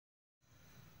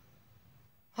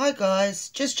Hi guys,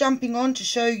 just jumping on to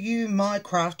show you my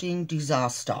crafting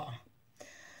disaster.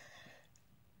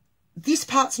 This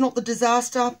part's not the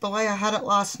disaster. The way I had it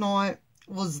last night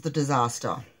was the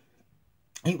disaster.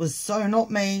 It was so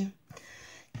not me.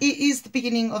 It is the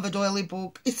beginning of a doily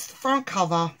book. It's the front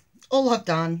cover. All I've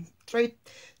done, three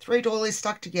doilies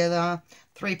stuck together,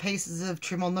 3 pieces of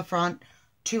trim on the front,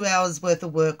 2 hours worth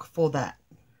of work for that.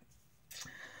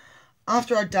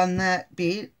 After I'd done that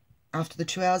bit, after the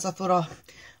 2 hours, I thought,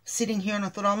 sitting here and I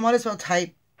thought I might as well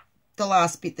tape the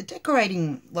last bit, the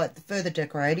decorating, like the further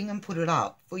decorating, and put it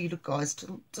up for you guys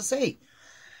to see.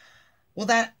 Well,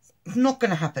 that's not going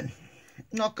to happen.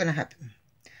 Not going to happen.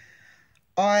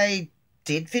 I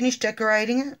did finish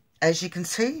decorating it. As you can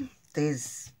see,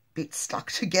 there's bits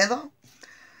stuck together.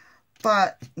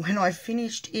 But when I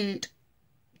finished it,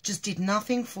 just did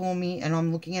nothing for me. And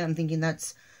I'm looking at it and thinking,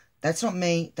 that's not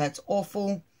me. That's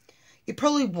awful. It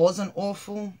probably wasn't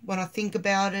awful when I think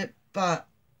about it, but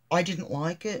I didn't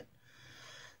like it.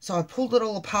 So I pulled it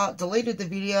all apart, deleted the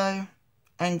video,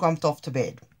 and grumped off to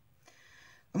bed.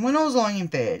 And when I was lying in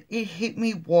bed, it hit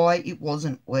me why it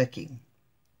wasn't working.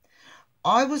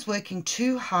 I was working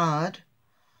too hard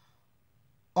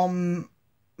on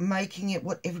making it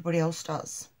what everybody else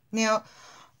does. Now,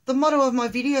 the motto of my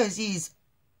videos is,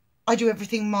 I do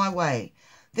everything my way.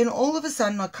 Then all of a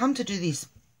sudden, I come to do this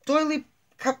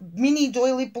mini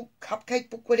doily book,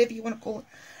 cupcake book, whatever you want to call it.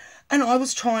 And I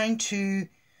was trying to,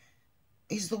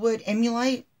 is the word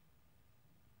emulate,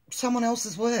 someone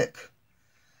else's work.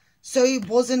 So it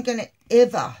wasn't going to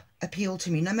ever appeal to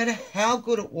me, no matter how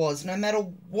good it was, no matter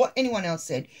what anyone else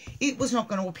said. It was not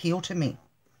going to appeal to me.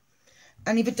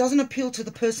 And if it doesn't appeal to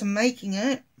the person making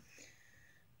it,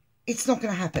 it's not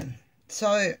going to happen.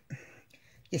 So,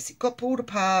 yes, it got pulled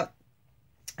apart,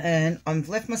 and I've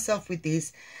left myself with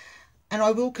this. And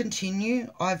I will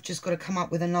continue. I've just got to come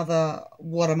up with another,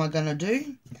 what am I going to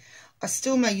do? I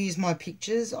still may use my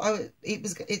pictures.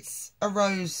 It's a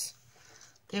rose.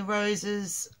 They're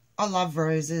roses. I love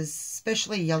roses,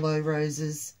 especially yellow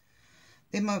roses.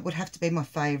 They would have to be my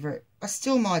favourite. I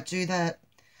still might do that,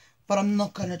 but I'm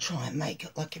not going to try and make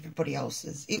it like everybody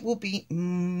else's. It will be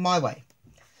my way.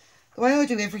 The way I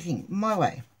do everything, my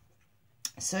way.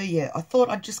 So yeah, I thought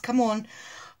I'd just come on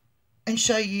and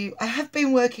show you. I have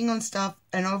been working on stuff,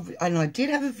 and I did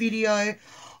have a video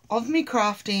of me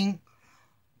crafting,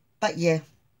 but yeah,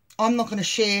 I'm not going to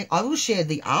share. I will share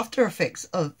the after effects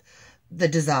of the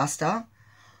disaster,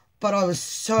 but I was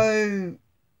so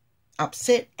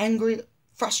upset, angry,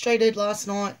 frustrated last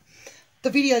night.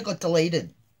 The video got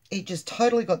deleted. It just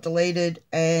totally got deleted,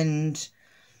 and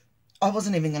I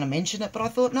wasn't even going to mention it, but I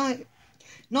thought, no,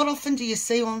 not often do you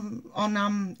see on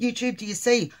YouTube, do you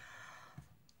see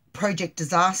project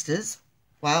disasters.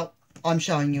 Well, I'm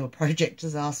showing you a project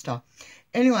disaster.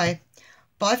 Anyway,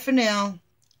 bye for now.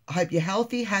 I hope you're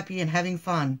healthy, happy, and having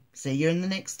fun. See you in the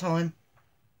next time.